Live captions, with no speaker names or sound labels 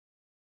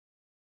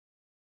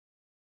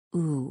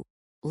Ooh.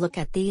 Look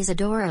at these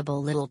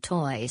adorable little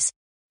toys.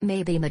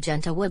 Maybe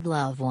Magenta would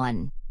love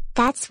one.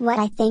 That's what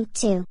I think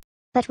too.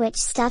 But which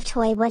stuffed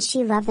toy would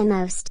she love the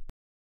most?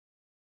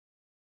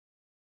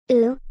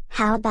 Ooh,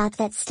 how about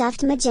that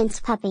stuffed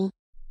Magenta puppy?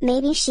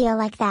 Maybe she'll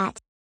like that.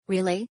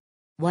 Really?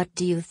 What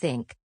do you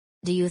think?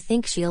 Do you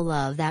think she'll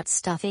love that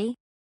stuffy?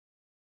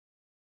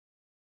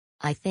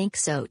 I think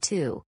so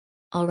too.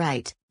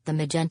 Alright, the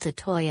Magenta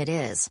toy it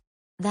is.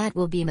 That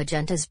will be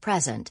Magenta's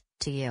present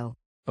to you.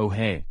 Oh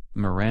hey,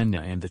 Miranda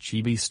and the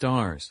chibi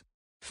stars.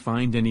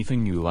 Find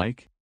anything you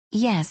like?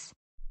 Yes.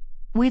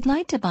 We'd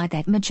like to buy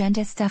that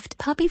Magenta stuffed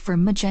puppy for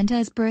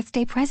Magenta's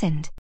birthday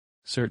present.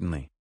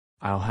 Certainly.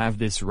 I'll have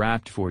this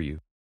wrapped for you.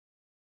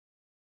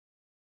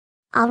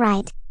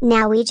 Alright,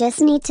 now we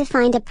just need to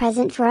find a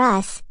present for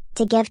us,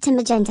 to give to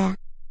Magenta.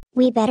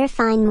 We better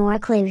find more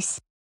clues.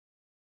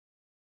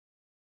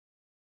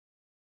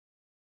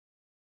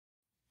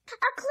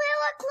 A clue!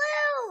 A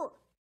clue!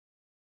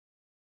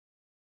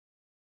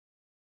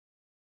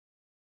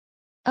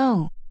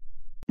 Oh.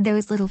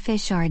 Those little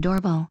fish are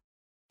adorable.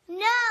 No,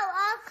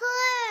 a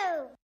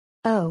clue!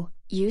 Oh,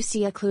 you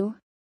see a clue?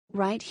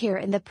 Right here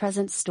in the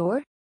present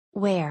store?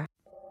 Where?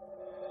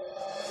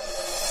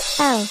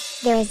 Oh,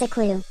 there is a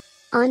clue.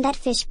 On that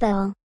fish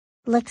bowl.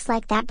 Looks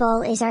like that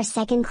bowl is our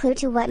second clue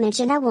to what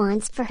Magenta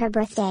wants for her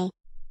birthday.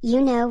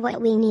 You know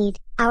what we need,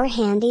 our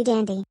handy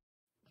dandy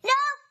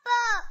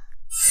Notebook!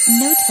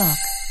 Notebook,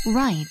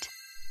 right.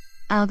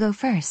 I'll go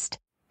first.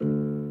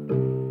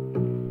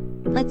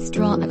 Let's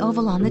draw an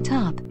oval on the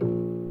top.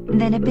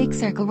 Then a big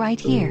circle right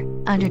here,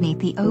 underneath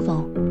the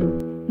oval.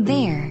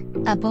 There,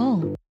 a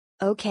bowl.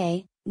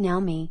 Okay, now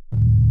me.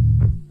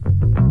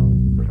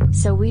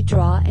 So we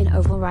draw an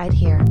oval right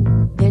here.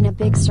 Then a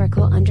big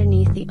circle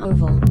underneath the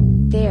oval.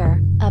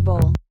 There, a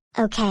bowl.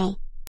 Okay.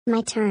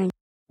 My turn.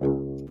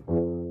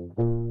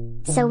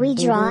 So we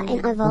draw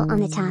an oval on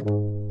the top.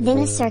 Then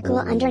a circle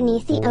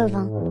underneath the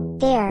oval.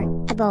 There,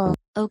 a bowl.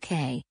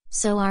 Okay,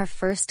 so our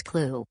first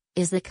clue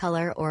is the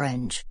color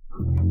orange.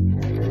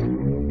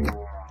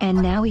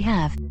 And now we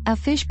have a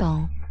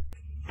fishbowl.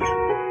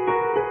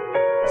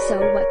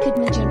 So what could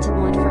Magenta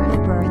want for her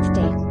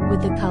birthday,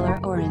 with the color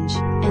orange,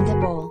 and a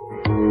bowl?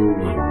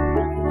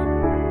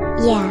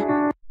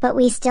 Yeah. But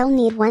we still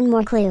need one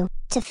more clue,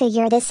 to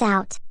figure this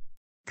out.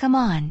 Come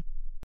on.